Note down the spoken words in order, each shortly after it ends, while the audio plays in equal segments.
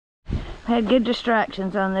Had good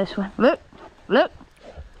distractions on this one. Look, look,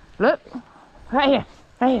 look. Right here,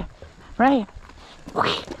 right here, right here.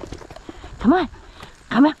 Come on,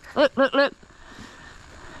 come on. Look, look, look.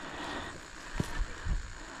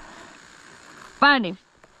 Find him.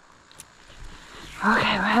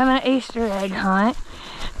 Okay, we're having an Easter egg hunt.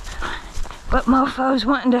 But mofo's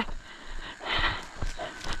wanting to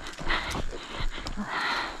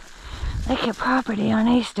make a property on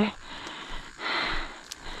Easter.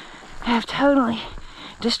 Have totally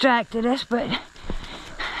distracted us, but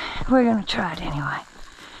we're gonna try it anyway.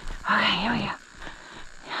 Okay, here we go.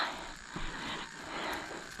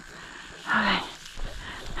 Okay.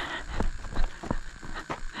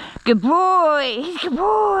 Good boy, he's a good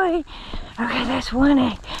boy. Okay, that's 1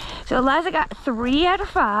 egg. So Eliza got 3 out of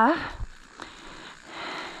 5.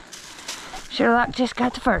 Sherlock just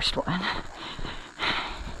got the first one.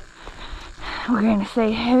 We're gonna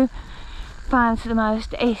see who finds the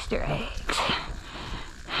most Easter eggs.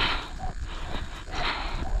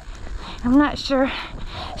 I'm not sure.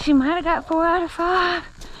 She might have got 4 out of 5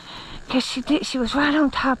 because she was right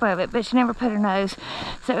on top of it, but she never put her nose.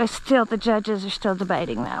 So it's still, the judges are still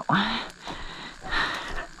debating that one.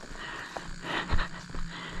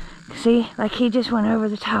 See, like he just went over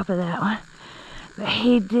the top of that one, but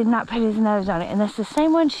he did not put his nose on it. And that's the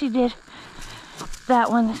same one she did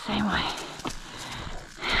that one the same way.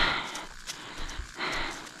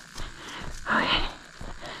 Okay,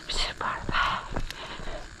 just brought it back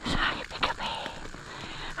so I can pick up a egg.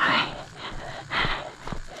 Okay.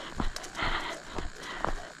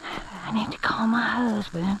 I need to call my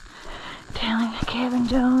husband, telling Kevin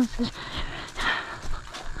Jones is,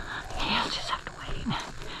 he'll just have to wait.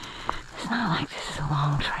 It's not like this is a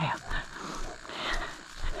long trail.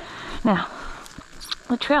 Now,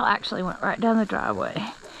 the trail actually went right down the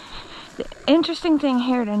driveway. The interesting thing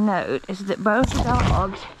here to note is that both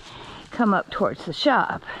dogs come up towards the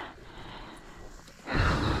shop.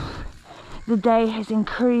 The day has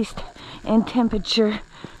increased in temperature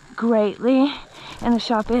greatly, and the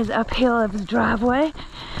shop is uphill of the driveway,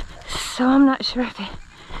 so I'm not sure if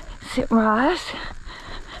it rise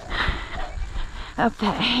up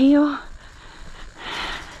that hill.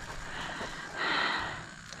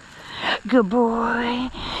 Good boy.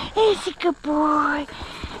 He's a good boy.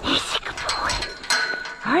 He's a good boy.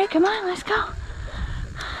 All right, come on, let's go.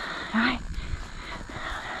 All right.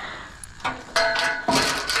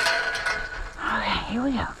 Okay, here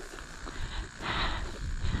we go.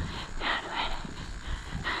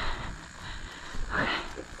 Okay.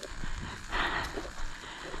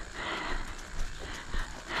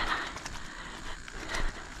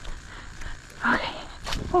 Okay.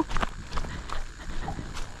 Oh.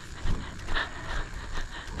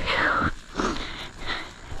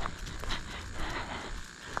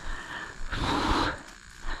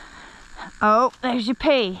 Oh, there's your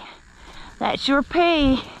pee. That's your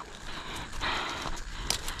pee.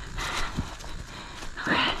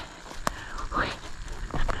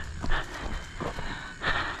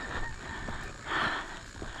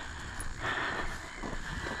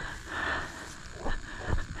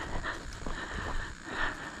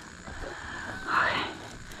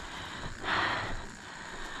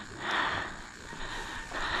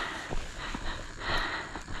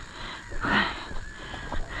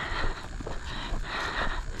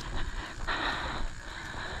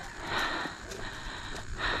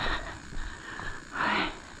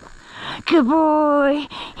 Good boy.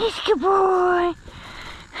 He's a good boy.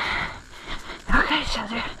 Okay,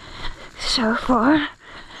 so far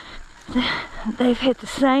they've hit the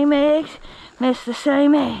same eggs, missed the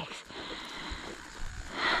same eggs.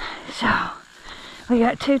 So we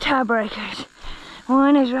got 2 tiebreakers.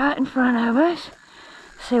 One is right in front of us.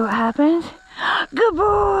 See what happens. Good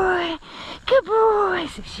boy. Good boy.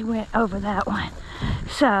 See, she went over that one.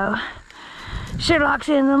 So Sherlock's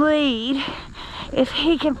in the lead. If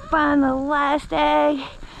he can find the last egg,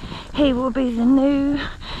 he will be the new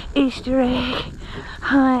Easter egg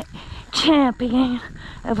hunt champion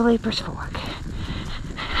of Leaper's Fork.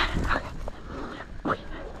 Okay. Wait,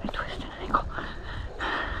 I twisted an ankle.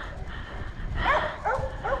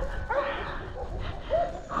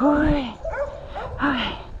 Boy.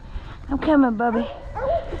 Okay, I'm coming, Bubby.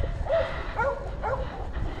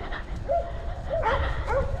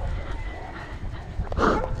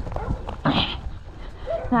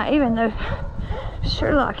 Now, even though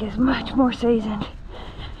Sherlock is much more seasoned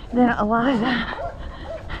than Eliza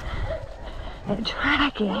at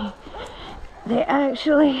tracking, they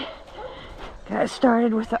actually got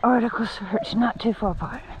started with the article search not too far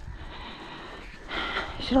apart.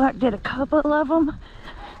 Sherlock did a couple of them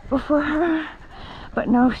before her, but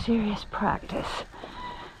no serious practice.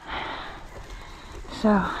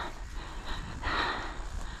 So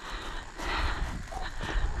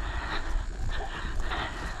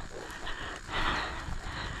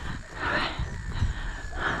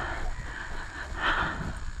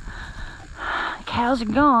cows are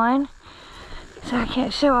gone, so I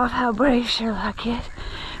can't show off how brave Sherlock is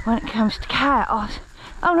when it comes to cows.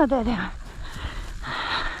 Oh no, they're down.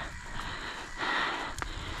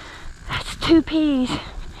 That's 2 peas.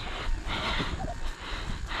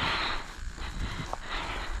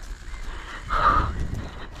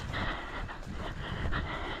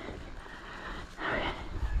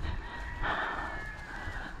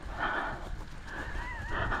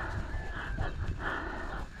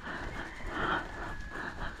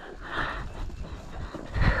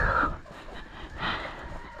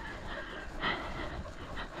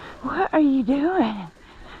 What are you doing?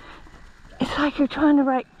 It's like you're trying to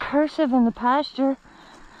write cursive in the pasture.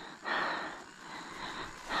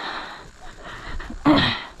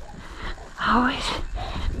 Always,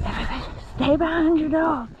 everybody, stay behind your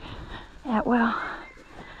dog. Yeah, well,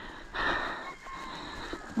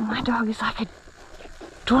 my dog is like a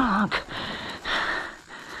drunk.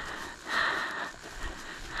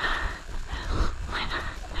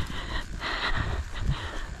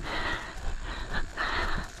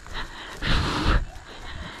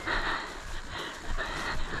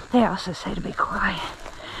 They also say to be quiet.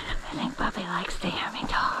 I think Bubby likes to hear me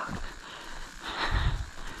talk.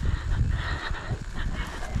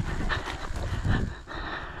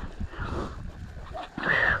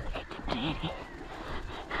 Look at the daddy.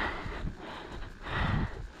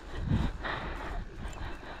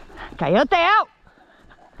 Coyote out!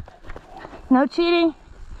 No cheating.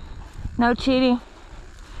 No cheating.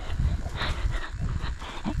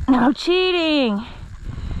 No cheating.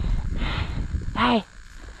 Hey.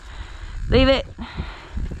 Leave it.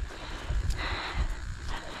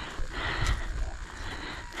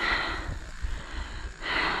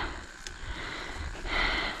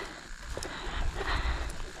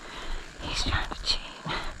 He's trying to cheat.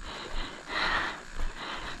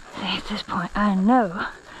 See, at this point, I know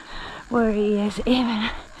where he is, even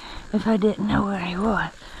if I didn't know where he was.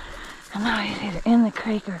 I know he's either in the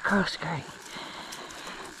creek or across the creek.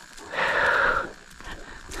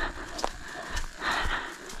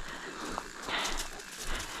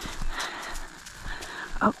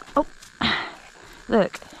 Oh, oh,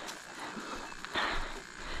 look.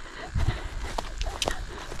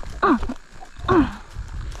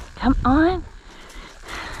 Come on.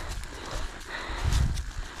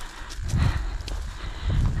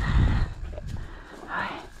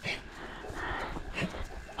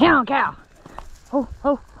 Get on, cow. Oh,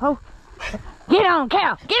 oh, oh. Get on,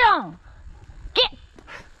 cow. Get on. Get.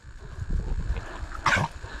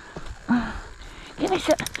 Give me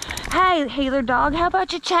some. Hey, healer dog, how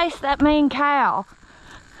about you chase that mean cow?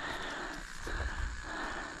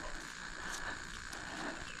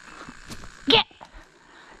 Get!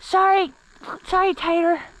 Sorry,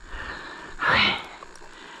 Tater. Okay.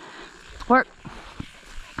 Work.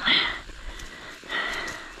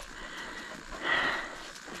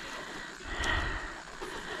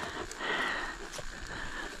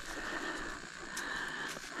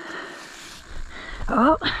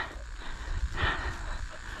 Oh.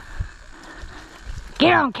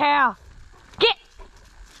 Get on, cow. Get.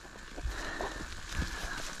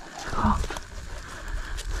 Oh.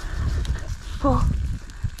 Oh.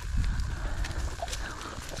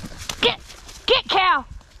 Get, cow.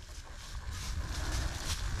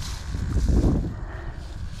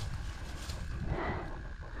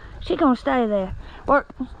 She gonna stay there. Work.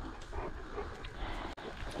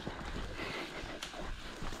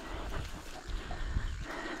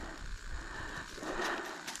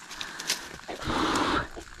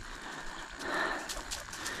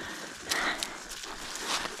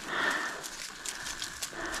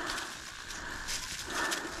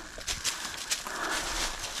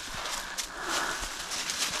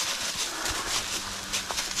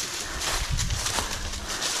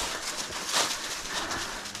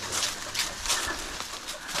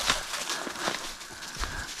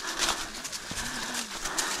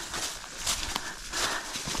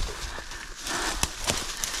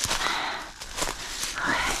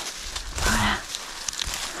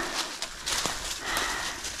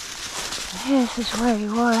 This is where he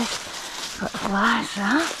was, but flies,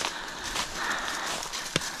 huh?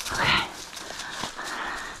 Okay.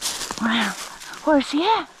 Wow. Where's he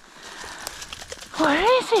at? Where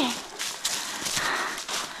is he?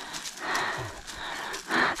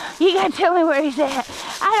 You gotta tell me where he's at.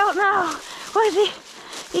 I don't know. Where's he?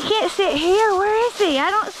 He can't sit here. Where is he? I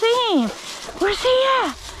don't see him. Where's he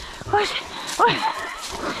at? Where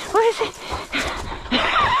is he?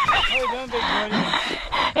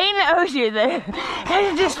 knows you're there.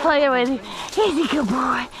 I'm just playing with you. He's a good boy.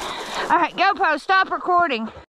 All right, GoPro, stop recording.